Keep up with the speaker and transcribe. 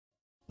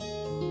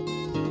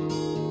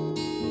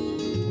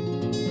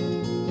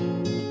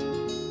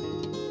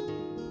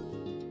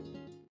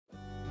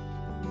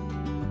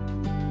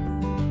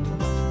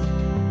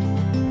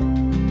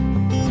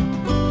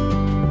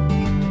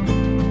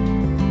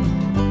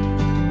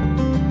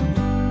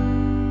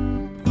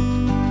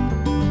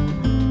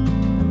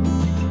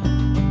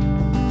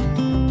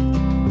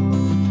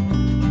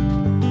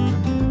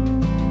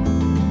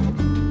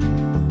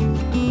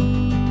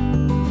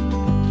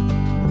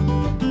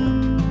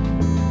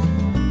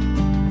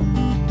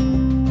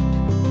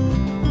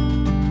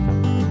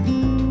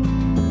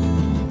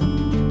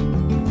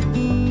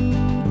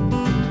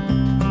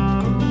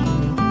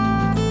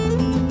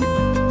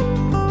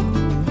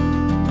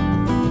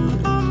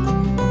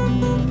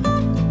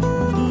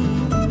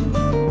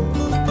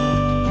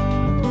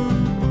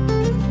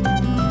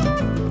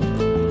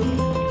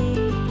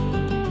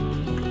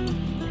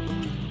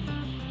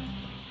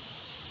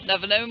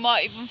Never know, we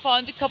might even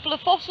find a couple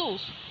of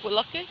fossils if we're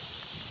lucky.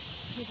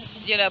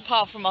 You know,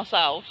 apart from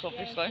ourselves,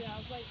 obviously. Yeah, I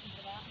was waiting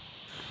for that.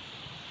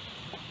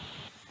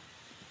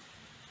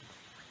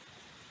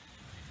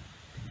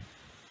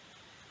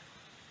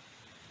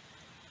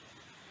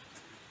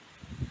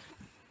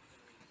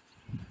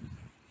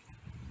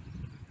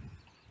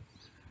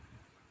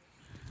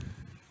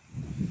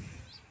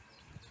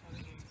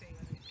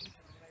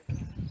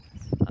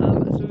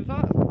 So we've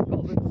got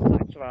the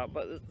detector out,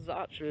 but there's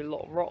actually a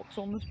lot of rocks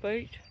on this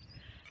beach.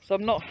 So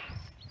I'm not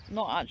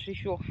actually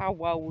sure how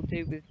well we'll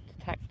do with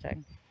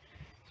detecting.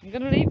 So I'm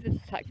going to leave the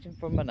detecting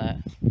for a minute,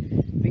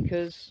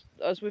 because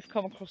as we've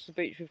come across the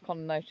beach, we've kind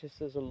of noticed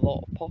there's a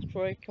lot of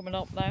pottery coming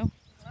up now.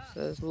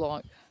 So there's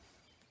like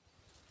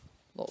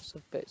lots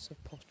of bits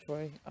of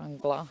pottery and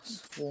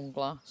glass, worn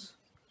glass,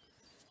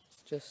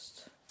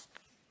 just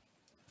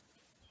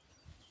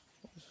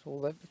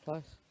all over the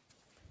place,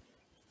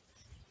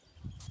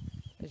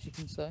 as you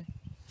can see.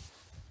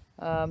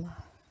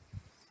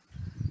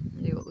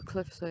 You've got the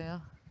cliffs here,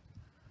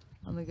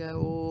 and they go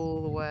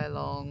all the way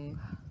along.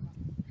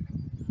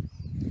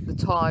 The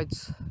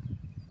tide's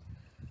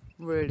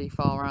really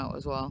far out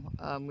as well.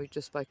 We've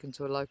just spoken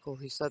to a local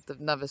who said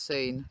they've never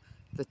seen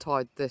the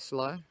tide this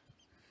low,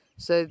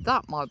 so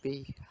that might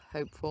be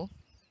hopeful.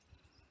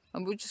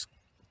 And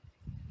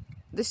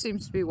this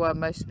seems to be where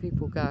most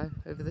people go,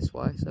 over this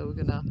way, so we're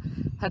gonna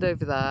head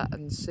over there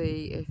and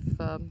see if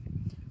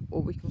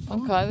what we can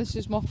find. Okay, this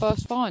is my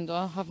first find.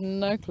 I have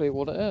no clue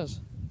what it is.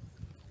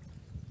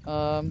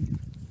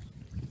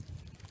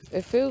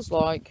 It feels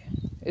like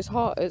it's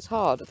hard. It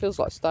feels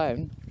like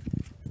stone,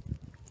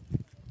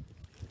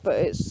 but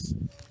I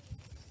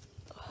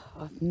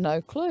have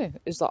no clue.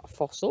 Is that a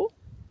fossil?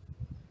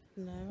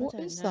 No, What I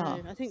don't is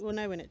know. that? I think we'll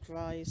know when it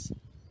dries.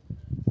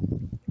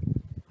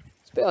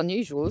 It's a bit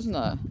unusual, isn't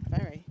it?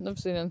 Very. Never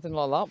seen anything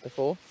like that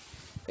before.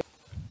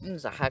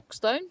 There's a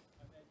hagstone.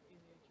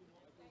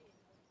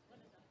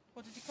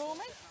 What did you call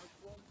me?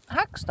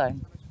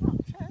 Hagstone. Oh,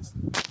 cheers.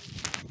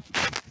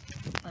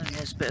 And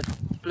there's a bit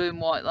of blue and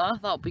white there.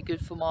 That'll be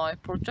good for my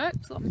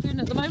project that I'm doing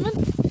at the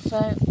moment. So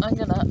I'm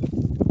gonna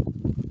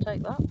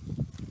take that.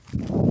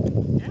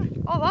 Yeah.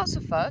 Oh, that's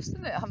a first,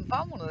 isn't it? I haven't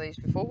found one of these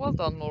before. Well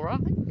done, Laura.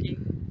 Thank you.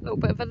 A little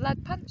bit of a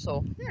lead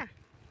pencil. Yeah.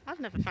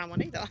 I've never found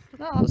one either.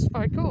 No, that's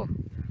very cool.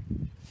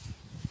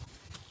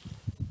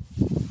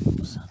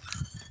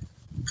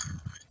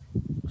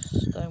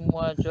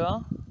 Stoneware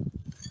jar.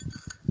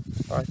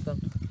 Broken.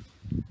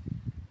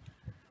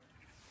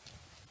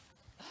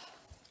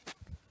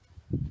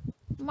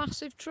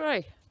 Massive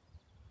tree.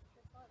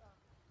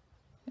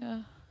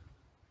 Yeah.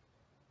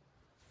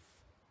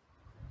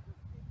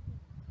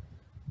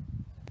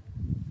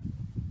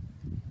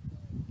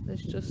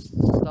 There's just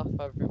stuff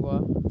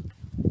everywhere.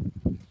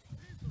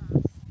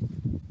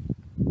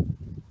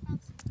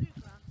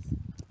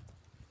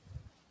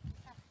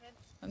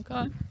 Okay. I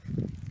don't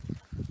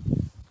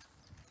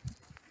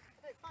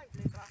find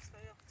blue glass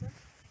very often.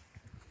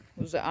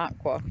 Was it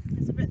aqua?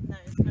 It's a bit, no,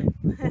 it's blue.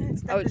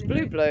 Oh, it's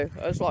blue.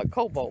 It's like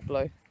cobalt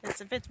blue. It's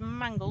a bit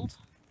mangled,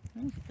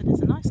 but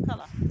it's a nice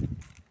colour.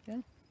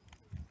 Yeah.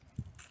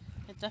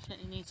 It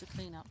definitely needs a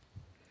clean up.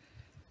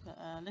 But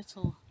a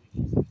little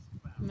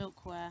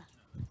milkware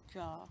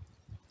jar.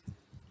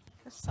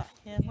 Just sat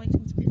here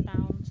waiting to be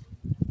found.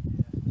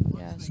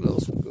 Yeah, it's a little.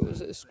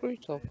 Was it a screw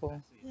top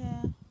or?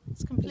 Yeah,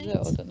 it's complete. Is it?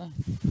 I don't know.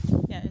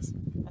 Yeah, it is,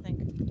 I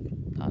think.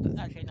 I don't think.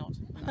 Actually not.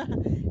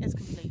 It's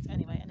complete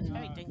anyway, and it's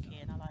very dinky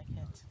and I like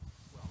it.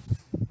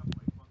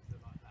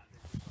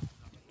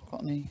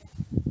 Got any?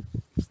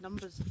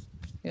 Numbers.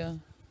 Yeah.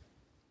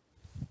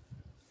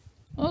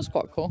 Oh, that's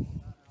quite cool.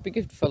 Be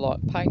good for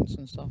like paints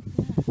and stuff.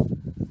 Yeah. For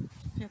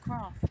your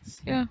crafts.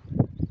 Yeah.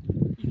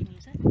 You can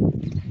use it.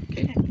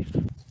 Okay.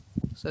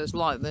 So it's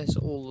like this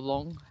all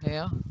along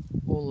here,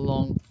 all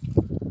along.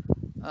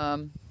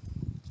 I'm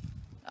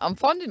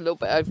finding it a little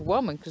bit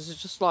overwhelming because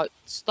there's just like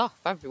stuff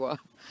everywhere.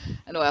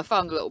 Anyway, I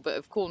found a little bit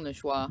of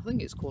Cornish ware. I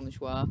think it's Cornish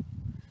ware.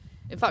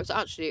 In fact,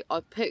 actually, I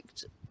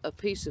picked a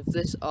piece of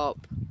this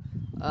up,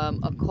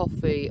 a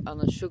coffee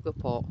and a sugar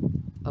pot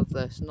of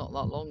this not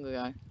that long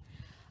ago.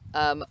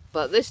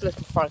 But this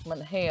little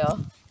fragment here,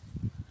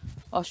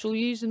 I shall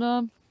use in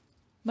a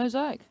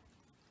mosaic.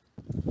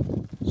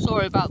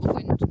 Sorry about the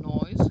wind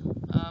noise.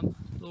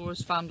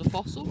 Laura's found a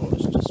fossil, or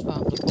it's just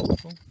found a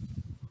fossil.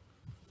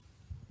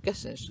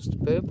 Guessing it's just a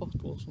beer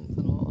bottle or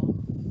something like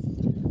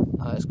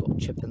that. It's got a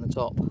chip in the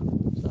top.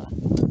 So.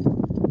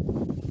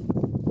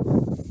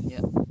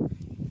 Yeah.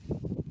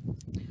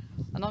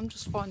 And I'm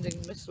just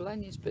finding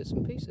miscellaneous bits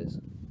and pieces.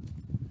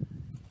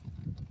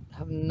 I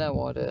have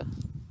no idea,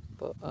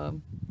 but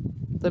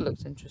they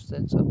looked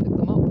interesting, so I picked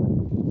them up.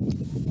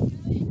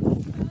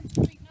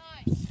 Very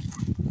nice.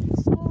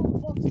 Small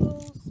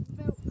bottles,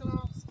 milk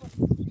glass,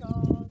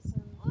 jars,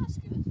 and oh, that's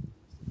good.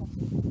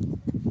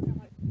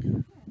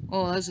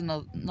 Oh, there's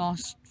another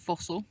nice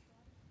fossil.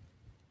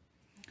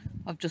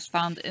 I've just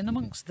found it in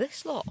amongst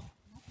this lot.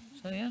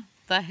 So yeah,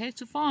 they're here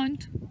to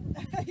find.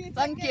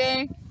 Thank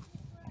you.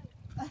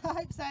 I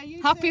hope so.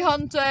 You Happy too.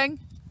 hunting.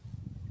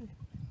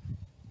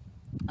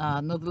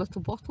 Another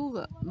little bottle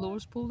that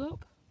Laura's pulled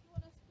up.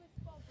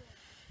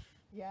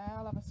 Yeah,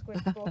 I'll have a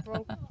squish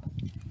bottle.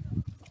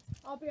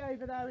 I'll be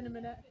over there in a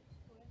minute.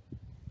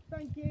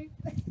 Thank you.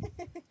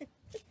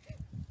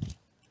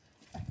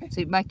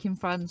 See, making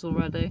friends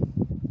already.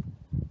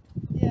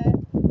 Yeah.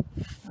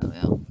 There we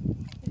are.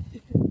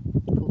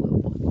 Cool little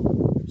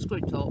bottle.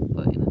 Screw top,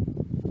 but you know.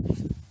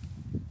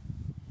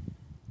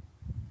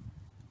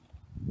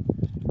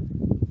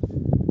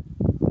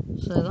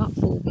 So that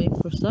fooled me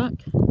for a sec.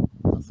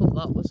 I thought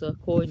that was a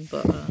coin,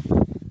 but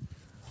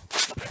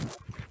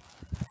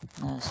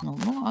no, it's not.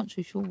 I'm not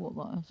actually sure what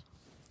that is.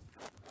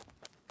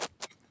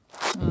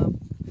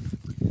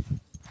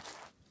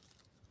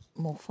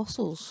 More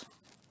fossils.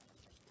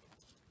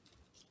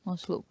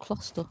 Nice little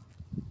cluster.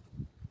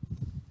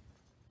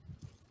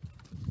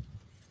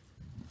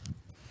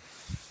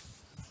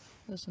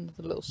 There's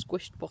another little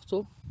squished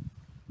bottle.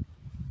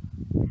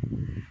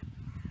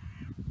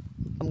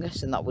 I'm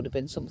guessing that would have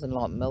been something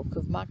like milk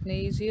of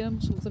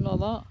magnesium, something like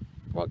that.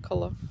 Right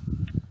colour.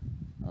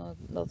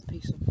 Another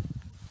piece of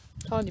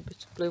tiny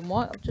bit of blue and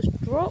white I've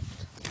just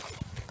dropped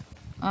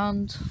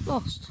and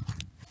lost.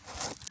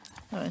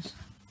 There it is.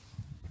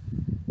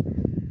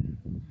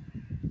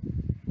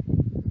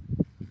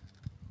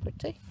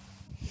 Pretty.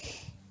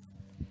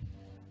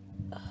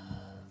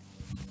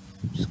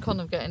 Just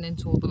kind of getting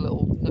into all the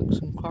little nooks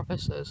and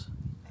crevices.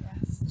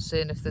 Yes.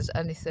 Seeing if there's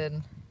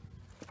anything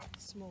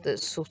Small.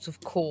 that's sort of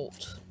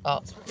caught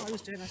up. That's what I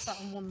was doing. I sat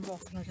on one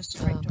rock and I just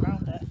scraped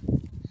around it.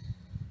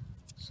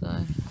 So,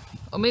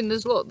 I mean,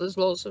 there's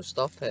lots of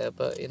stuff here,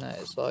 but you know,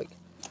 it's like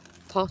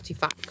party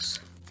facts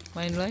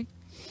mainly.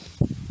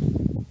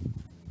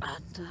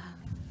 And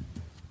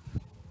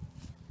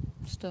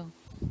still,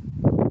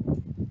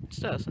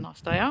 it's a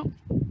nice day out.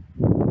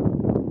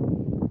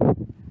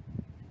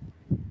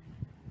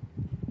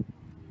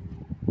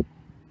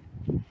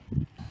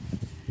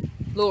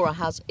 Laura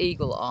has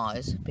eagle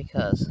eyes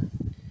because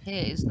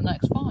here is the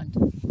next find.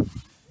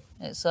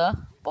 It's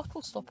a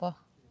bottle stopper.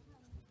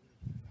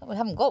 We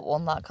haven't got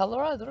one that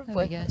colour either, have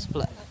we? Yeah,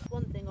 split. That's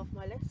one thing off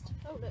my list.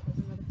 Oh look, there's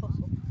another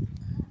fossil.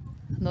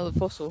 Another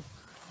fossil.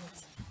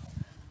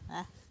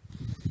 There.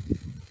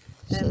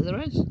 So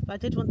there is. But I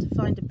did want to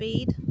find a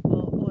bead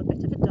or a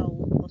bit of a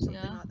doll or something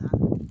like that.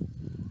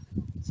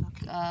 So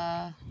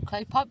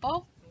Clay pipe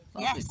bowl?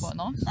 That'd be yes, quite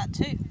nice. that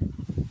too.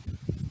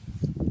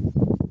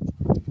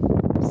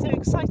 I'm so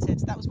excited.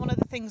 That was one of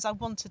the things I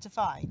wanted to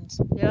find.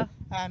 Yeah.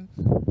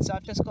 So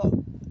I've just got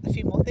a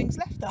few more things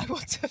left that I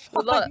want to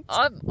find. Well, like,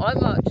 I'm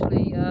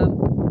actually,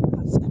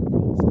 That's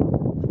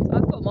amazing.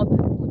 I've got my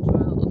pebble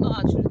out. I'm not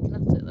actually looking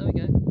at it. There we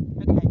go.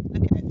 Okay,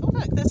 look at it. Oh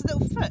look, there's a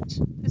little foot.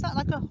 Is that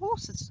like a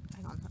horse's?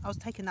 Hang on, I was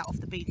taking that off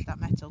the bead, that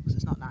metal, because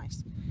it's not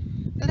nice.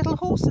 A little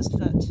horse's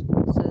foot.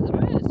 So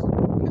there is.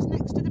 Just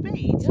next to the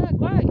bead. Yeah,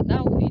 great.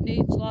 Now he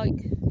needs like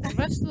the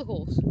rest of the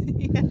horse.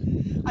 Yeah.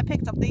 I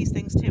picked up these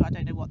things too. I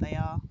don't know what they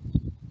are.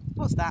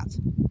 What's that?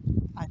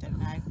 I don't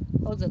know.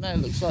 I don't know. It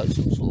looks like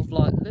some sort of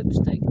like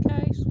lipstick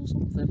case or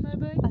something,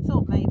 maybe. I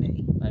thought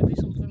maybe. Maybe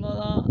something like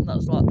that. And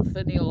that's like the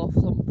finial off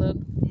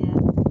something. Yeah.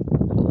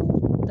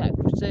 Little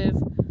decorative.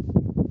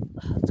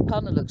 It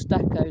kind of looks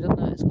deco, doesn't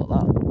it? It's got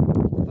that.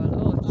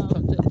 Oh, I just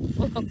chucked it.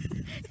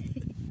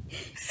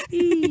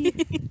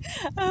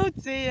 Oh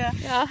dear.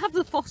 Yeah, I have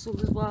the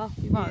fossils as well.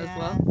 You might as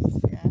well.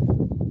 Yeah.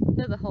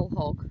 They're the whole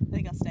hog. I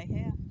think I'll stay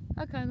here.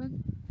 Okay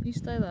then, you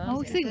stay there. Oh,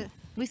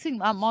 We think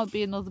that might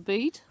be another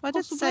bead. Well, I did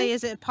possibly. say,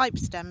 is it a pipe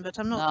stem? But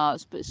I'm not. No,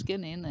 it's a bit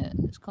skinny, isn't it?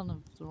 It's kind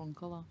of the wrong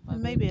colour.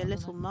 Maybe I a don't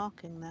little know.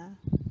 marking there.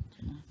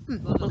 Got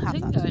a We'll little have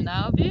thing that going too.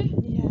 now, have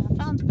you? Yeah, I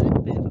found a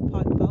little bit of a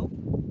pipe bowl.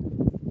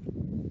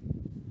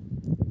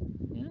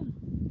 Yeah.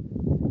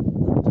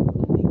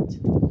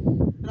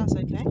 But that's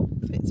okay.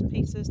 Bits and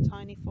pieces,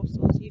 tiny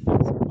fossils. You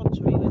found some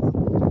pottery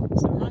with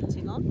some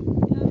writing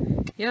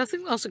on. Yeah, I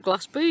think that's a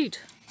glass bead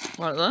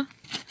right there.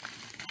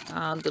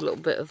 And a little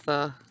bit of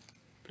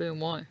blue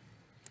and white.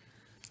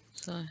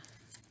 So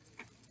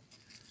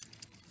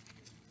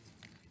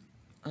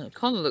and it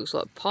kind of looks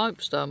like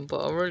pipe stem, but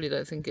I really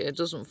don't think it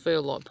doesn't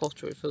feel like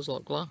pottery, it feels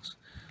like glass.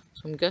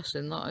 So I'm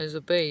guessing that is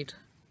a bead.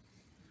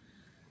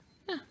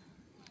 Yeah,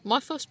 my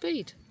first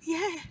bead.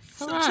 Yes,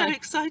 I'm so Hooray.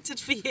 excited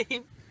for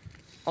you.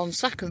 On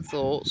second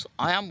thoughts,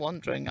 I am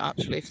wondering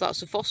actually if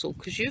that's a fossil,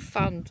 because you've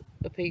found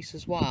a piece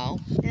as well,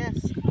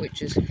 Yes.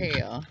 which is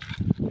here.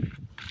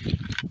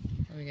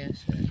 There we go,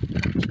 so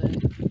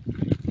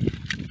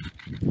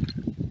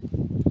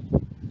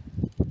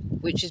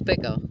which is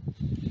bigger.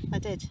 I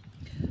did.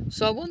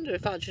 So I wonder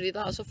if actually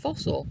that's a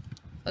fossil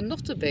and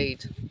not a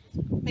bead.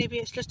 Maybe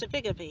it's just a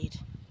bigger bead.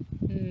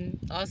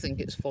 I think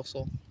it's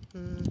fossil.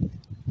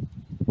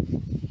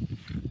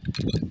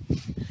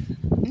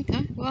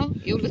 Okay, well,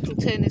 your little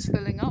tin is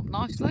filling up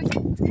nicely.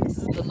 It is.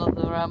 There's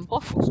another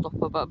bottle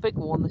stopper, but a bigger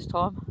one this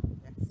time.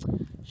 Yes.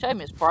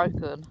 Shame it's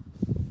broken.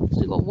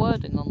 It's got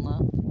wording on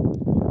there.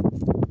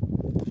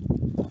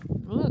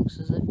 It looks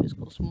as if it's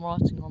got some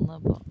writing on there,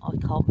 but I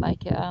can't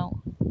make it out.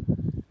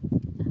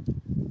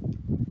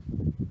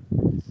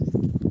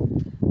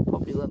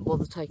 Probably won't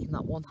bother taking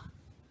that one.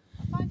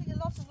 I'm finding a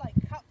lot of like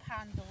cup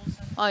handles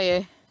and Are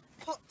you?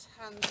 pot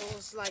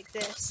handles like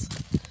this.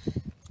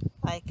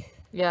 Like,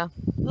 Yeah.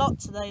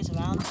 lots of those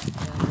around.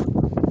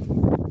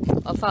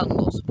 I found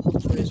lots of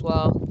pottery as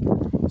well.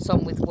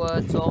 Some with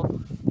words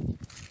on,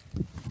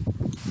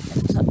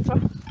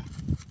 etc.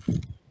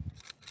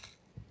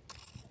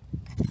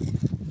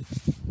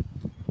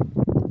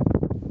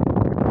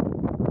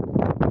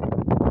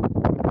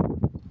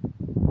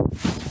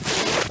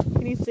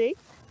 Can you see?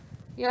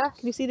 Yes.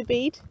 Can you see the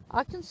bead?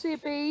 I can see a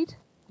bead.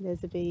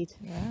 There's a bead.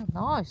 Yeah,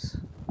 nice.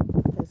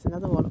 There's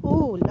another one.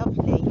 Oh,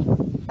 lovely.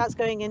 That's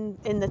going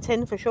in the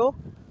tin for sure.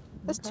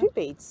 There's Okay. 2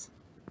 beads.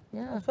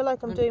 Yeah. I feel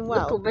like I'm doing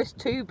well. Look at this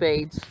 2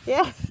 beads.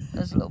 Yeah.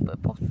 There's a little bit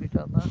of pottery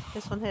down there.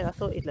 This one here, I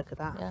thought you'd look at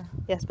that. Yeah.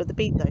 Yes, but the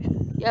bead though.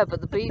 Yeah,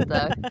 but the bead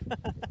though.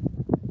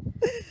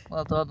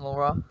 Well done,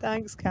 Laura.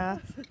 Thanks,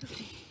 Kath.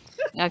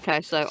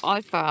 Okay, so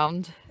I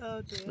found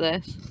Oh dear.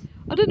 this.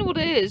 I don't know what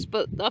it is,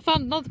 but I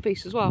found another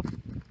piece as well.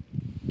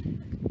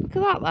 Look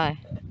at that though.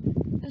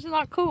 Isn't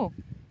that cool?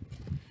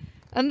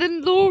 And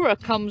then Laura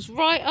comes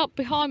right up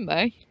behind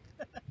me.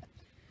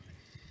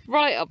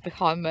 Right up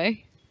behind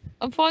me.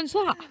 And finds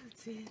that. Oh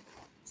dear.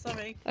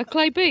 Sorry. A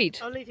clay bead.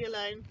 I'll leave you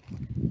alone.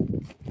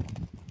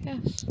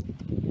 Yes.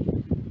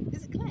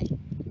 Is it clay?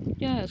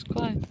 Yeah, it's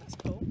clay. That's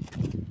cool.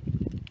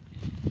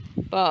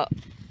 But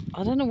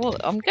I don't know what,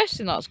 I'm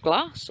guessing that's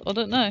glass. I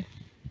don't know.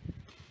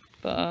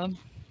 But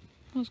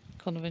that's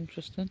kind of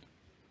interesting.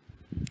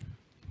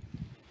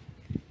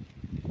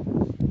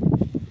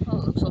 Oh,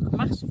 it looks like a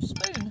massive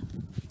spoon.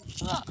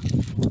 Look at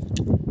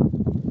that.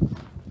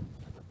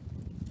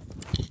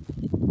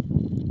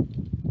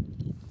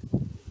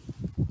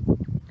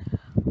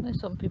 I know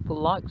some people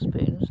like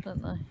spoons,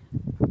 don't they?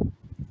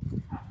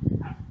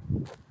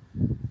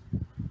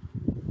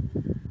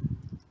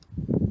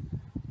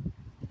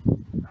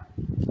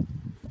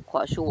 Not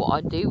quite sure what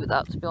I'd do with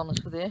that, to be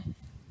honest with you.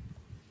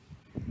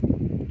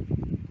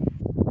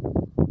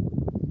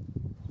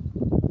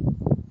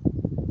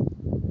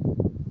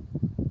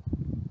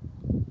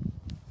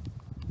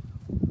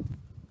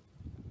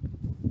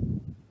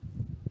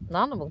 An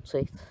animal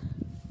teeth.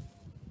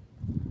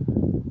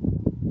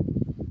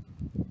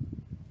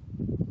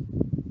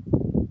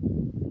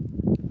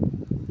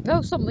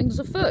 No, something's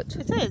a foot.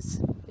 It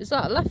is. Is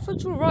that a left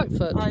foot or a right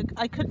foot?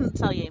 I couldn't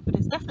tell you, but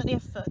it's definitely a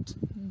foot.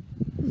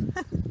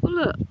 Well,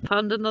 look,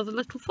 found another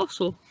little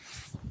fossil.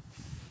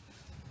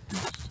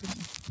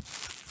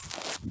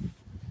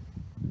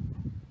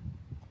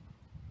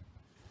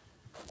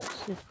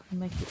 Let's see if I can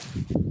make it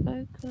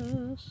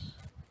focus.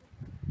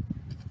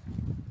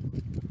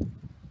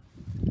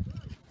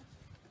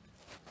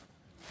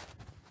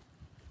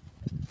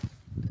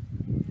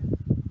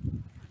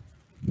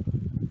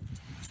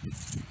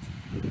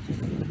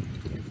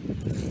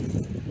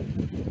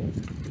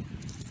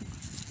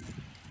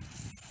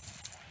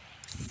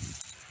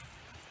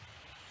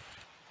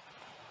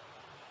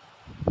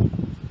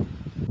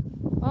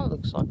 That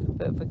looks like a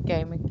bit of a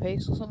gaming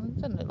piece or something,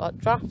 doesn't it? Like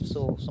drafts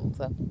or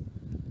something.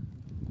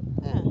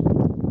 Yeah.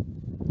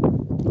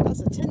 That's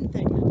a tin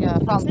thing. Yeah,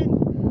 I found,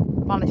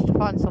 tin. managed to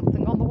find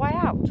something on the way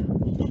out.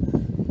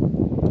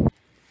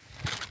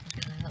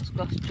 Okay, that's a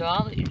glass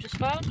jar that you just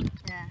found.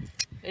 Yeah.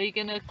 Are you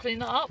going to clean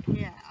that up?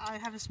 Yeah, I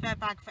have a spare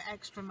bag for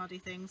extra muddy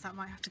things that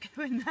might have to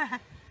go in there.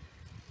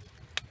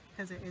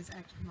 Because it is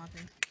extra muddy.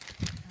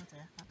 Oh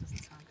dear, that doesn't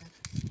sound good.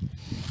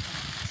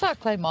 Is that a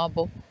clay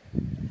marble?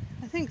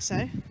 I think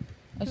so.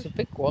 That's a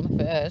big one if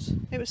it is.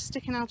 It was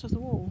sticking out of the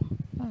wall.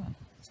 Oh.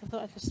 So I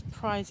thought I'd just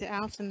prise it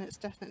out and it's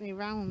definitely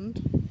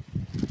round.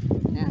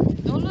 Yeah.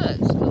 Oh look,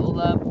 it's a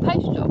little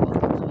paste job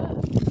on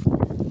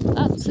it.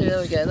 That's,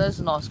 there we go, there's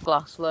a nice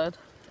glass lid.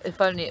 If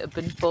only it had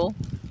been full.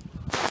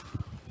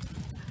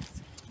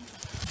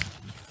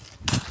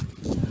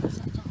 That's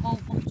a whole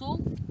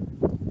bottle.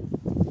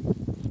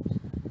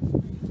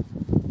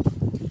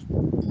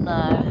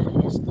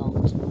 No, it's not.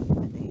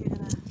 I think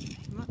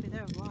you might be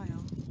there a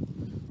while.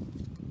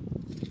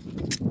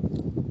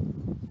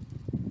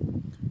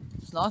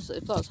 It's nice,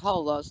 if that's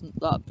whole,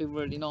 that'd be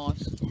really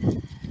nice.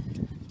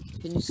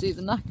 Can you see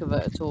the neck of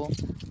it at all?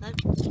 Nope,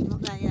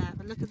 not there yet,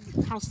 but look at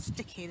how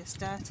sticky this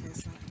dirt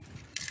is.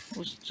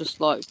 It's just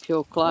like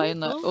pure clay,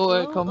 isn't it? Oh,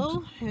 here it comes.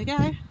 Oh, here we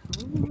go.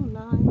 Ooh,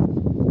 Lyme.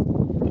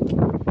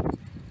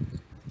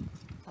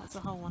 That's a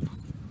whole one.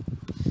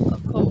 Oh,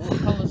 cool. What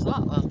colour's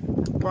that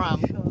then? Brown.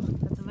 Sure.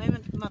 At the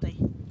moment, muddy.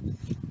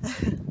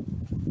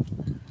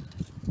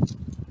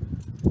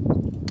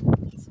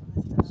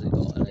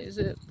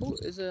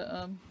 Is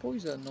it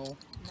poison or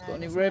it's got any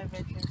there's rib? no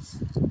ridges,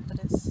 but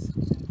it's...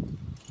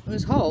 Well,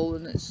 it's whole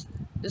and it's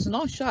a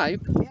nice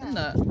shape, Yeah. isn't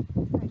it?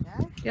 There we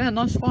go. Yeah,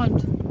 nice find.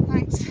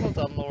 Thanks. Well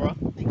done, Laura.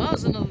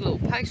 There's another little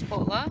paste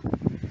pot there.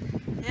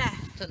 Yeah.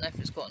 Don't know if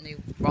it's got any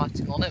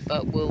writing on it,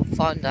 but we'll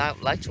find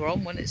out later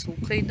on when it's all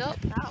cleaned up.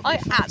 That'll be I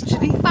fun.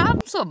 actually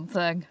found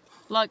something,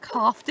 like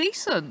half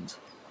decent.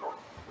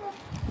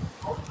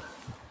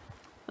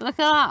 Look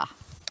at that,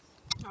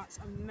 That's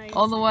amazing.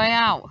 on the way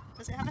out.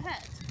 Does it have a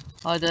head?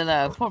 I don't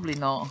know, probably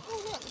not.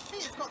 Oh look, see,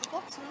 it's got the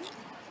bottom.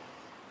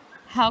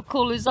 How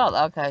cool is that?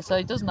 Okay, so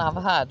he doesn't have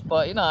a head,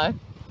 but you know,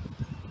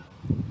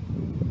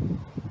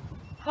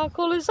 How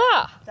cool is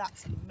that?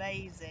 That's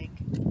amazing.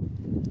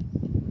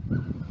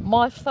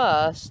 My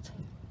first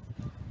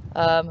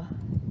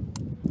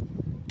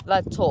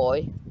lead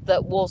toy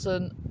that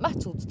wasn't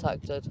metal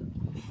detected.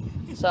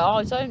 So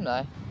I don't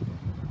know.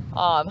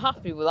 I'm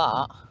happy with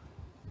that.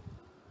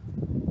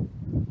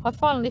 I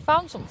finally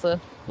found something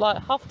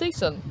like half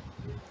decent.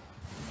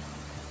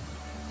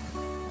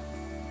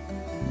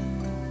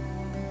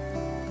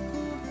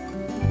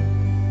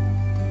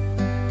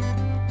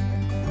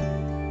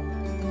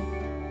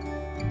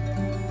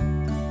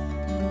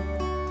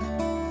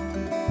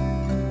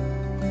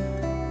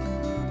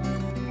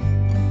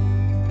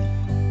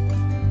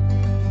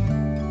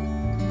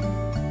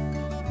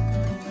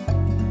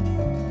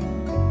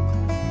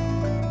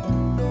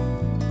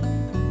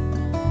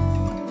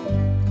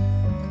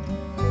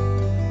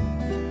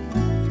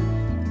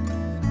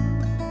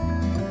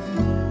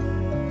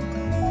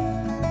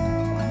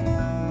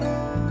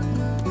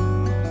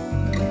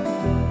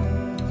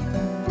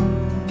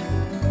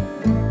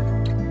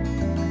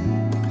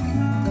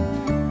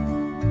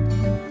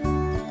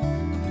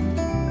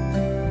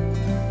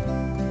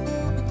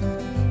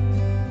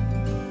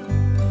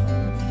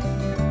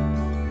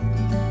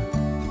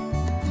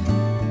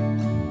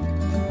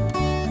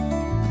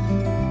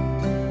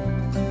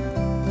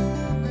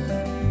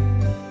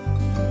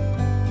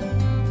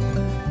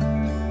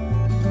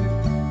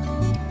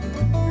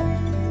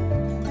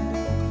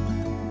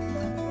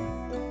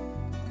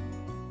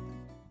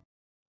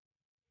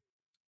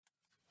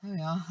 There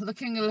we are,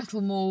 looking a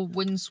little more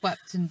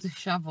windswept and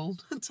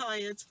dishevelled.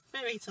 Tired,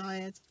 very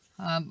tired.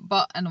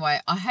 But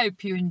anyway, I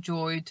hope you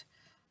enjoyed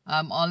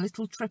our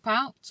little trip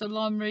out to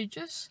Lyme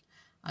Regis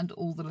and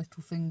all the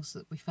little things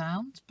that we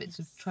found, bits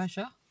of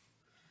treasure.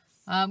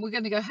 We're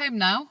going to go home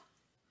now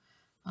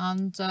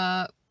and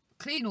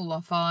clean all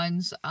our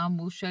finds, and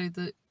we'll show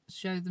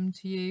them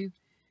to you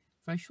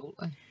very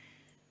shortly.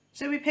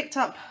 So we picked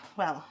up,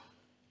 well,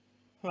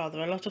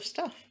 rather a lot of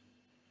stuff.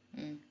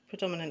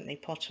 Predominantly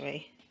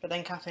pottery, but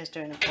then Catherine's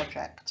doing a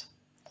project.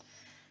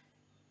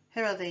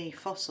 Here are the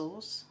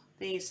fossils.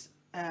 These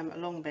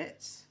long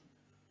bits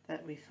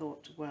that we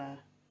thought were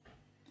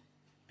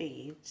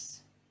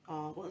beads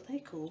are, what are they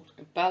called?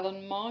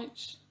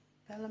 Belemnites?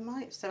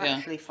 Belemnites? They're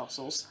actually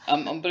fossils.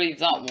 I believe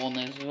that one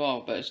is as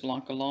well, but it's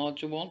like a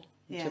larger one,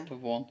 the tip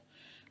of one,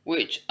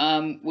 which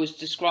was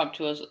described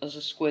to us as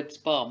a squid's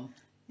bum.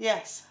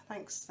 Yes,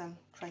 thanks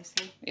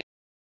Tracy.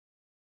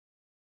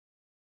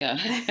 Yeah.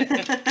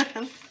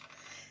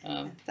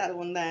 That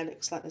one there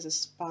looks like there's a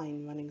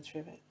spine running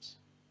through it.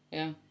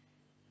 Yeah.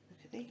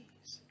 Look at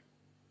these.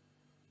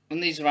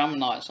 And these are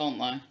ammonites, aren't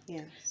they?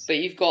 Yes. But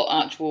you've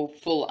got actual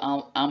full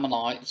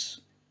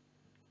ammonites,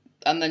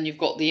 and then you've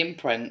got the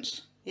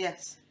imprints.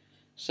 Yes.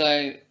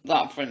 So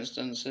that, for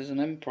instance, is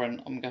an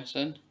imprint, I'm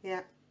guessing.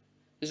 Yeah.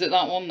 Is it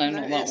that one? No,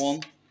 not that is.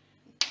 one.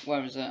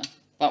 Where is it?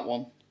 That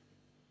one.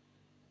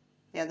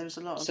 Yeah, there's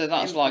a lot of So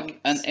that's imprints. like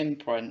an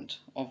imprint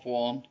of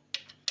one,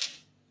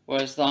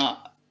 whereas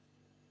that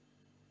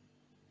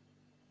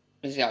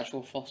is the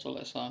actual fossil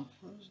itself.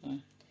 So,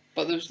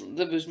 but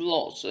there was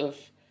lots of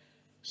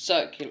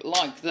circular,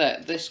 like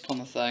this kind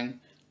of thing.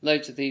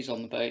 Loads of these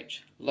on the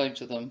beach,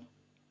 loads of them.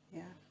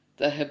 Yeah.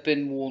 That had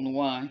been worn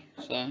away.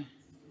 So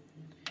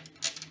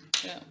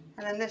yeah.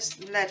 And then this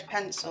lead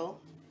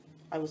pencil,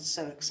 I was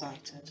so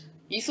excited.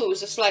 You thought it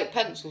was a slate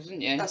pencil,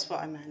 didn't you? That's what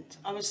I meant.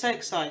 I was so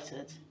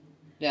excited.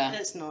 Yeah.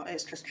 It's not.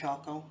 It's just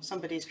charcoal.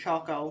 Somebody's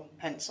charcoal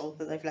pencil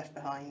that they've left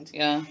behind.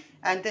 Yeah.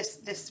 And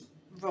this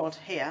rod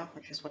here,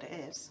 which is what it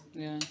is.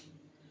 Yeah.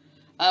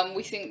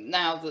 We think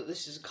now that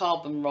this is a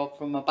carbon rod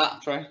from a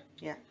battery.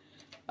 Yeah.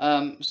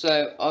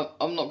 So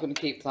I'm not going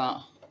to keep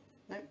that.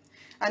 No.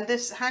 And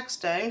this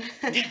hagstone,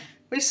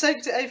 we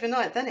soaked it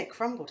overnight, then it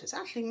crumbled. It's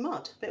actually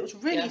mud, but it was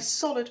really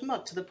solid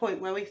mud to the point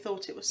where we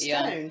thought it was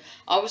stone. Yeah.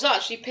 I was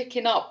actually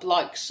picking up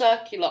like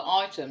circular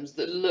items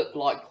that looked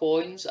like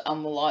coins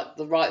and were like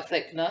the right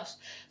thickness,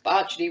 but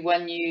actually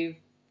when you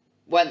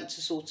went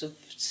to sort of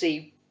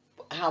see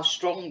how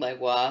strong they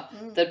were,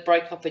 they'd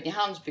break up in your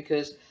hands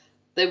because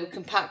they were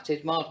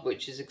compacted mud,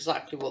 which is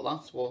exactly what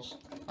that was.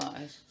 That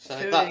is. So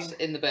that's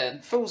in the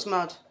bin. Fool's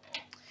mud.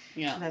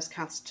 Yeah. And there's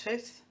cat's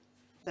tooth.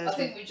 I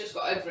think we just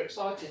got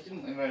overexcited,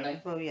 didn't we,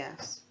 really? Well,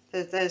 yes.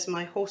 There's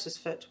my horse's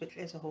foot, which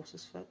is a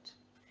horse's foot.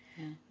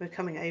 Yeah. We're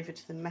coming over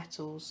to the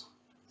metals.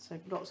 So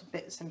lots of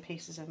bits and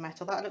pieces of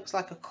metal. That looks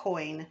like a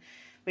coin.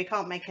 We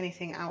can't make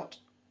anything out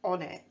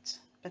on it.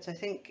 But I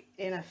think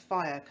in a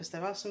fire, because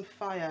there are some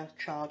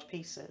fire-charred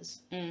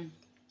pieces,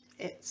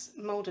 it's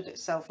moulded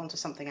itself onto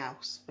something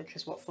else, which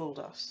is what fooled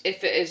us.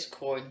 If it is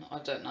coin, I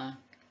don't know.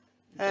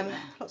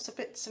 Lots of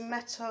bits of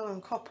metal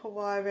and copper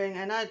wiring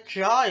and a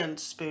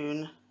giant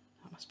spoon.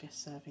 That must be a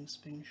serving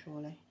spoon,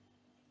 surely.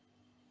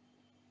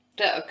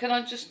 Can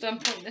I just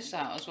point this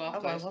out as well, Oh,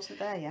 please? I wasn't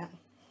there yet.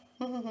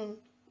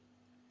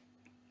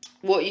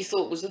 What you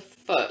thought was a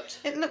foot.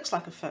 It looks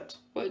like a foot.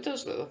 Well, it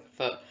does look like a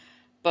foot.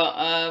 But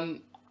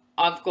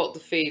I've got the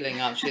feeling,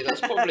 actually,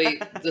 that's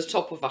probably the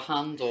top of a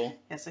handle.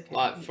 Yes, okay.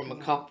 Like from a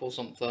cup or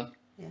something.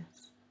 Yes.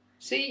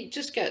 See,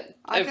 just get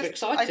I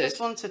overexcited. just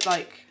wanted,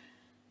 like,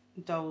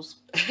 dolls.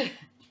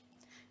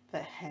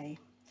 But hey.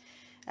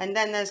 And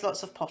then there's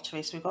lots of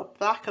pottery. So we've got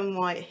black and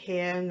white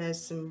here, and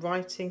there's some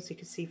writing, so you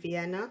can see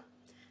Vienna.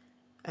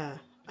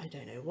 I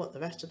don't know what the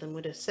rest of them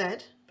would have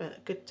said,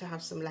 but good to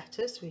have some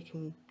letters so we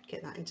can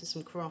get that into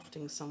some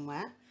crafting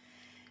somewhere.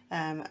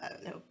 A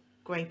little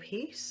grey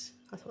piece.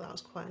 I thought that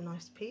was quite a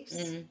nice piece.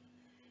 And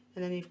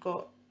then you've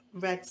got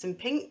reds and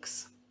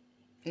pinks.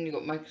 And you've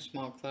got Maker's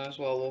Mark there as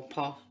well, or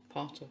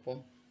part of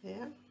one.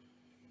 Yeah.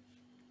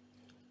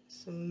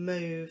 Some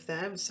mauve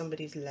there with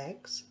somebody's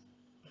legs.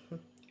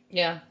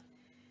 Yeah.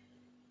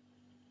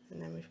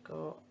 And then we've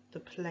got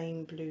the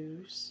plain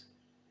blues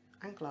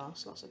and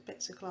glass, lots of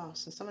bits of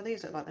glass. And some of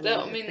these look like they're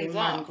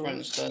that, for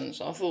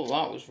instance, I thought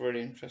that was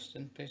really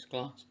interesting, piece of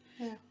glass.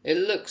 Yeah. It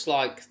looks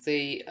like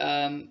the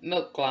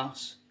milk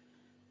glass,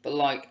 but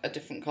like a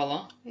different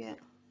colour. Yeah.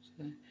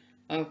 So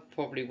I'll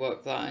probably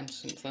work that into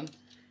something.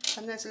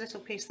 And there's a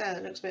little piece there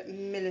that looks a bit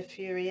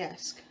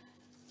Millefiori-esque.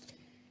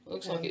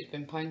 Looks like it's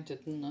been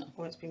painted, doesn't it?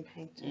 Or it's been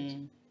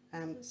painted.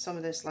 Some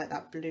of this, like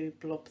that blue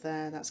blob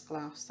there, that's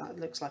glass. That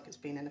looks like it's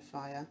been in a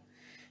fire.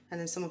 And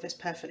then some of it's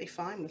perfectly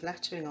fine with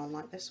lettering on,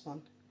 like this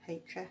one,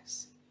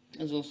 HS.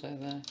 There's also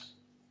this,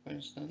 for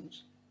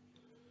instance,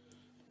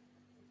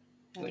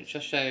 which I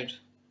showed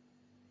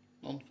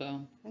on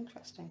film.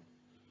 Interesting.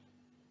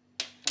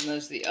 And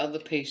there's the other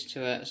piece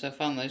to it, so I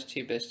found those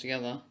two bits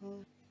together.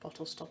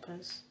 Bottle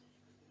stoppers,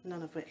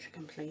 none of which are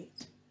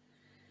complete.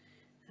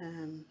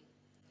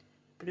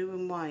 Blue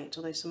and white,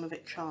 although some of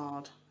it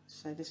charred.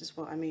 So this is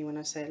what I mean when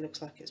I say it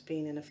looks like it's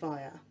been in a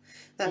fire.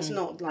 That's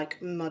not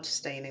like mud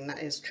staining,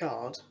 that is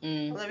charred.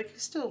 Although we can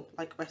still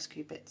like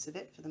rescue bits of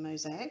it for the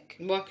mosaic.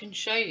 Well, I can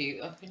show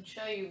you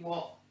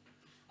what,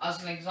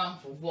 as an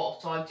example,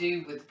 what I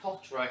do with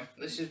pottery.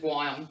 This is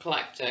why I'm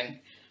collecting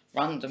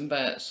random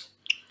bits.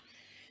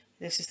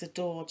 This is the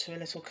door to a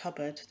little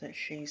cupboard that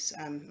she's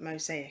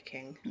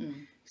mosaicing.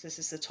 So this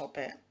is the top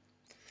bit.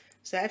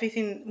 So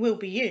everything will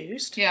be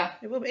used. Yeah.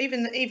 It will.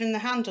 Even the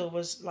handle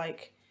was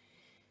like,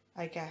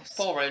 I guess,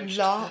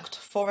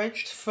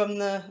 foraged from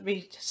the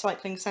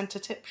recycling centre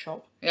tip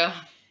shop. Yeah.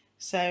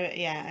 So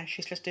yeah, and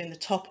she's just doing the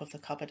top of the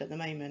cupboard at the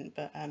moment.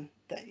 But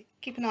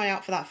keep an eye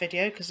out for that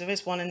video because there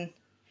is one in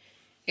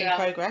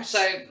progress.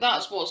 So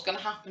that's what's going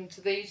to happen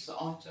to these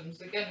items.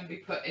 They're going to be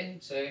put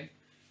into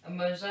a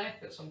mosaic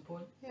at some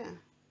point. Yeah.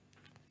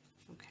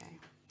 Okay.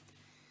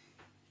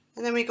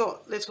 And then we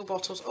got little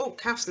bottles. Oh,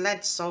 Kath's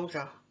lead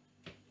soldier.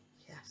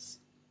 Yes.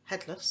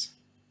 Headless.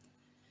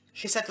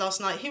 She said last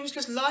night, he was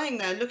just lying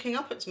there looking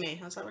up at me.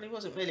 I was like, well, he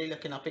wasn't really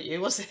looking up at you,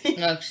 was he?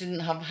 No, because he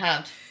didn't have a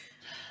head.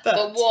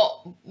 But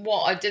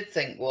what I did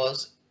think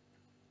was,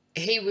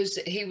 he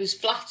was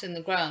flat in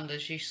the ground,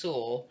 as you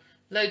saw.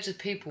 Loads of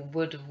people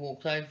would have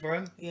walked over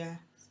him. Yeah.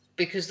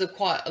 Because there were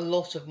quite a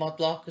lot of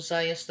mudlarkers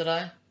there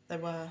yesterday. There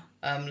were.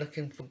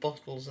 Looking for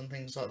bottles and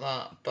things like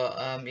that.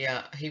 But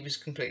yeah, he was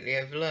completely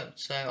overlooked.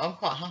 So I'm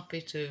quite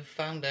happy to have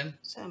found him.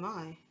 So am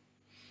I.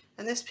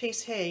 And this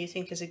piece here, you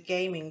think is a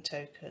gaming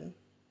token?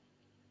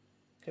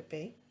 Could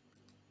be.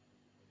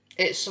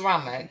 It's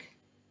ceramic.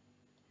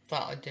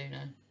 That I do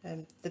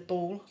know. The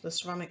ball, the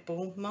ceramic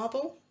ball,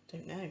 marble?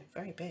 Don't know.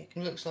 Very big.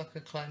 It looks like a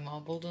clay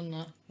marble, doesn't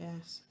it?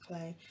 Yes,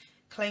 clay.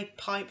 Clay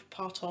pipe,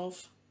 part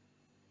of.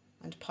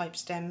 And pipe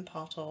stem,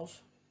 part of.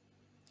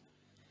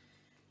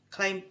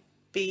 Clay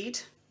bead.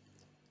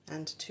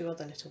 And two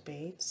other little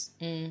beads.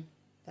 There.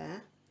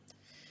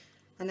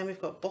 And then we've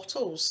got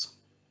bottles.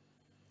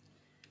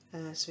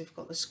 So we've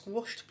got the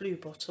squashed blue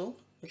bottle,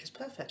 which is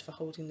perfect for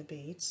holding the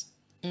beads.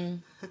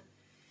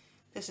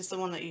 This is the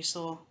one that you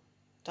saw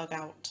dug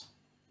out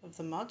of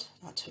the mud.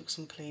 That took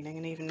some cleaning,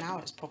 and even now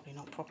it's probably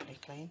not properly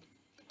clean.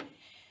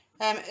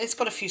 It's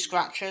got a few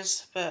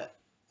scratches, but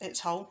it's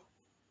whole.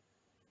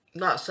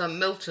 That's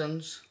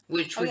Milton's,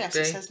 which would yes, be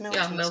it says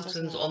Milton's,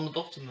 Milton's on the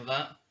bottom of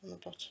that. On the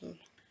bottom.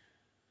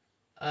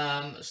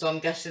 So I'm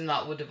guessing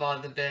that would have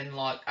either been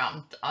like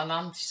an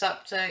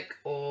antiseptic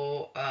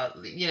or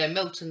you know,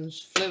 Milton's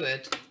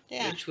fluid,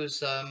 which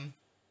was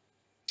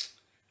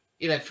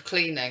you know, for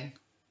cleaning.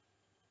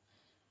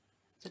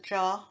 The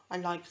jar, I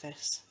like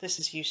this. This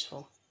is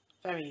useful,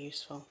 very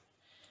useful.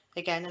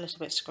 Again, a little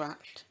bit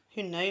scratched.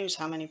 Who knows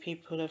how many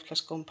people have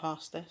just gone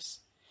past this.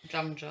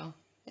 Jam jar.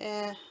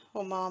 Yeah,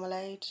 or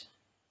marmalade.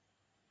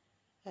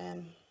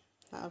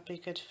 That would be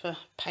good for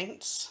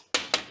paints.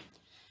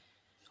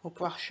 Or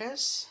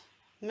brushes.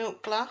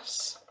 Milk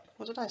glass.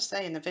 What did I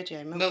say in the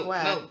video?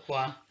 Milkware.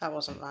 Milkware. That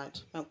wasn't right.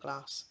 Milk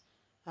glass.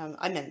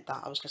 I meant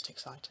that. I was just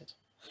excited.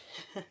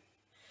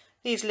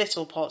 These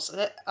little pots,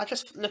 I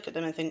just look at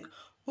them and think,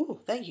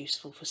 ooh, they're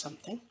useful for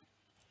something.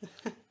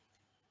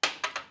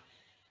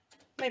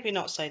 Maybe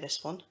not say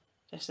this one.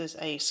 This is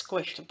a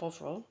squished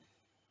bovril.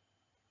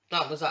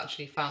 That was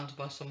actually found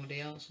by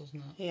somebody else,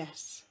 wasn't it?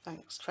 Yes,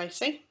 thanks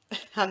Tracy.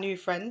 Our new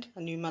friend,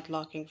 a new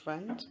mudlarking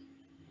friend.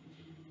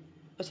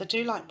 But I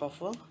do like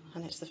bovril,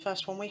 and it's the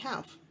first one we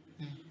have.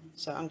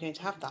 So I'm going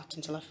to have that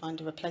until I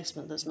find a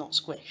replacement that's not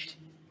squished.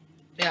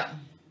 Yeah.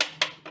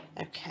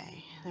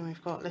 Okay, then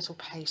we've got little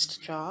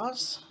paste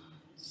jars.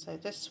 So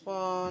this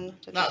one...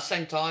 That's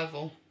St.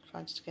 Ivel.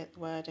 Trying to get the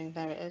wording.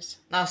 There it is.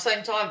 Now,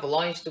 St Ivel,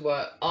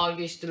 I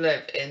used to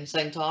live in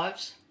St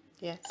Ives.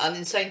 Yes. And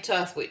in St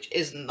Earth, which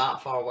isn't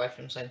that far away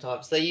from St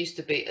Ives, there used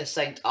to be a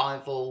St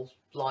Ivel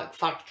like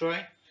factory,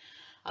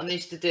 and they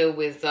used to deal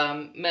with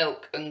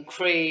milk and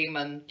cream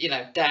and, you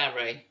know,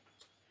 dairy.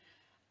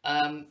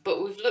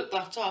 But we've looked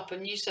that up,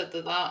 and you said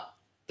that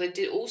they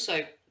did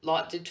also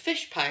did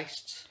fish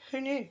pastes.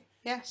 Who knew?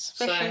 Yes,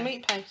 fish and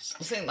meat paste.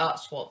 I think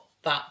that's what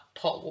that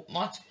pot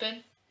might have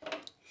been.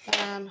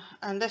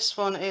 And this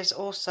one is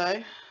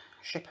also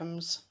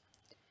Shipham's.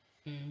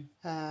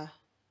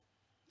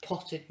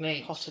 Potted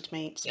meats. Potted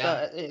meats, yeah.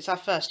 But it's our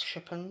first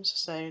Shipham's,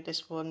 so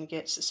this one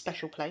gets a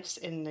special place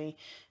in the,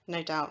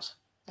 no doubt,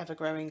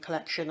 ever-growing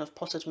collection of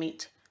potted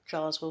meat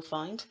jars we'll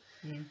find.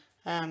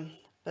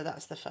 But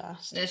that's the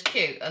first. It's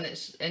cute, and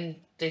it's in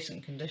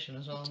decent condition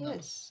as well. It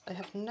is. I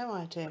have no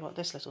idea what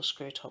this little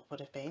screw top would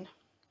have been.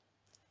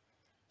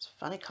 It's a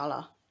funny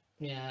colour.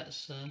 Yeah,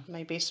 it's...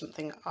 Maybe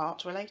something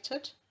art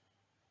related.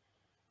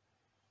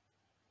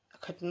 I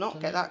could not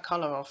get that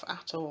colour off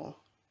at all.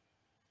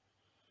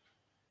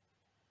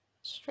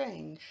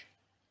 Strange,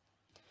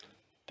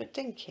 but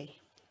dinky.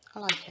 I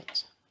like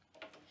it.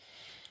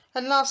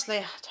 And lastly,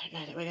 I don't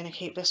know that we're going to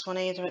keep this one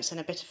either. It's in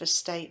a bit of a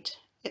state.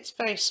 It's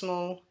very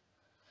small.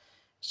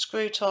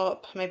 Screw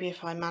top. Maybe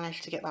if I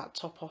manage to get that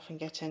top off and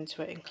get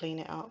into it and clean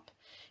it up.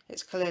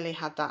 It's clearly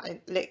had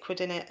that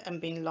liquid in it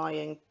and been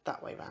lying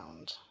that way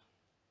round.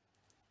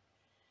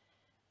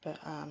 But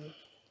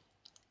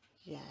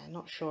yeah,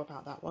 not sure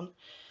about that one.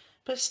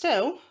 But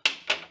still,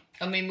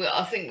 I mean,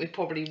 I think we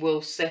probably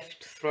will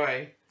sift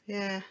through.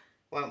 Yeah.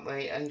 Won't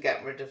we? And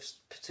get rid of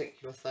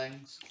particular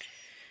things.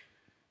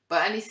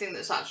 But anything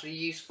that's actually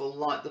useful,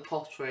 like the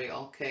pottery,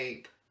 I'll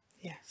keep.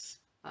 Yes.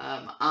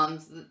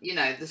 And, you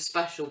know, the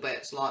special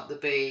bits, like the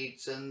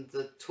beads and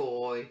the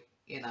toy,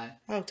 you know.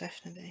 Oh,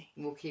 definitely.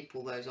 We'll keep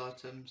all those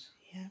items.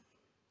 Yeah.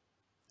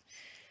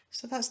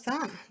 So that's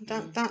that.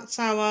 That's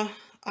our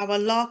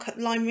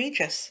Lyme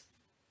Regis,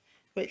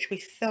 which we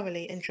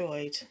thoroughly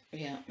enjoyed.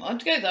 Yeah.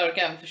 I'd go there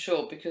again for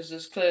sure, because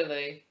there's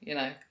clearly, you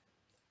know,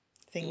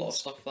 things. A lot of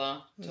stuff there.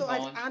 So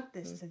I'd add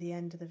this to the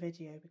end of the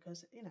video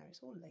because, you know,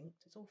 it's all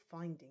linked, it's all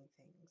finding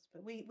things.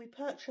 But we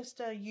purchased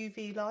a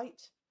UV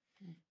light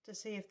to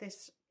see if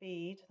this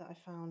bead that I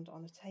found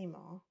on a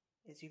Tamar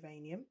is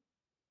uranium.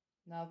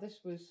 Now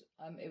this was,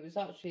 it was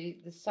actually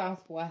the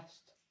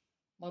Southwest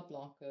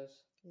Mudlarkers.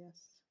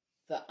 Yes.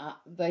 That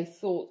they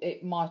thought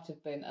it might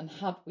have been, and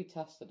had we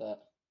tested it?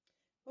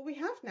 Well, we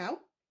have now.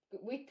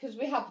 Because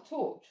we have a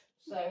torch,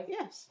 so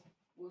yes,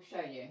 we'll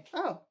show you.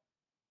 Oh.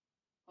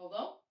 Hold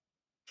on.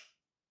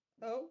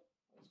 Oh.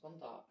 It's gone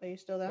dark. Are you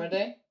still there?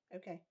 Ready?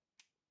 Okay.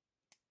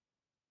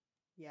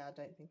 Yeah, I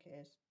don't think it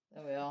is.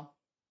 There we are.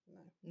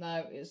 No.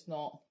 No, it's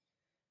not.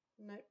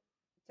 No,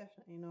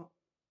 definitely not.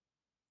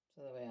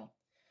 So there we are.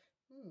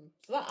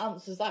 So that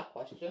answers that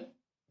question.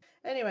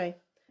 Anyway,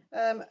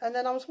 and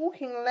then I was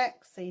walking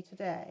Lexi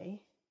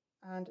today,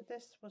 and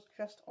this was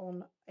just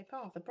on a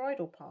path, a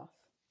bridle path.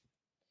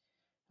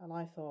 And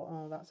I thought,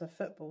 oh, that's a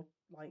football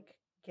like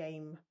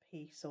game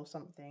piece or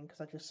something,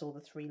 because I just saw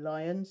the 3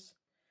 lions.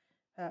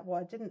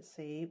 What I didn't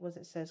see was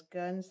it says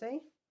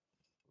Guernsey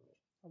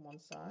on one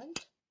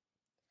side,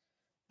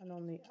 and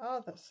on the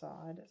other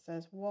side it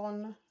says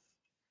one,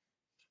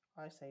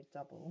 I say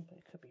double, but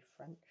it could be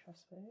French, I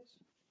suppose.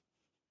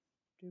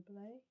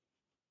 Double.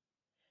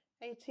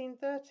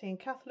 1813.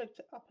 Kath looked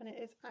it up and it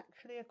is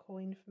actually a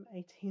coin from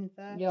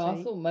 1830. Yeah,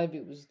 I thought maybe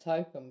it was a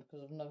token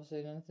because I've never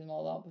seen anything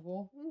like that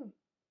before.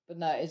 But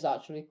no, it is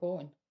actually a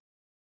coin.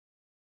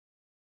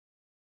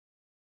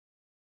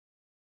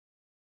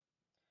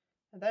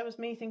 And there was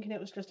me thinking it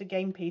was just a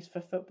game piece for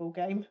a football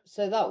game.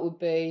 So that would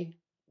be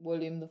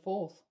William IV.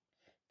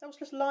 That was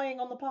just lying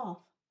on the path.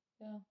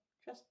 Yeah.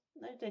 Just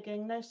no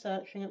digging, no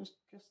searching. It was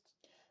just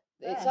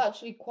there. It's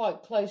actually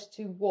quite close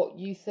to what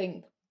you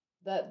think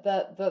that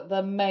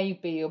there may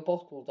be a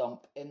bottle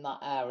dump in that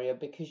area,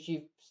 because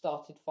you've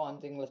started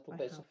finding little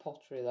bits of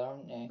pottery there,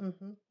 haven't you?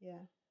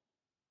 Yeah.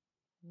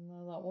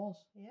 No, that was.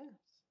 Yes.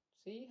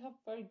 So you have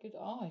very good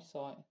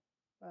eyesight.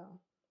 Well,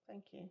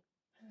 thank you.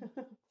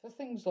 For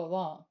things like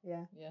that.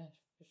 Yeah. Yeah,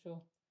 for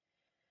sure.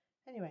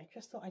 Anyway,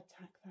 just thought I'd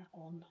tack that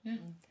on. Yeah.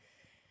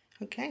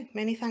 Okay,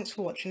 many thanks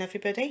for watching,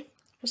 everybody.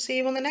 We'll see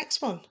you on the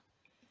next one.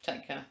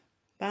 Take care.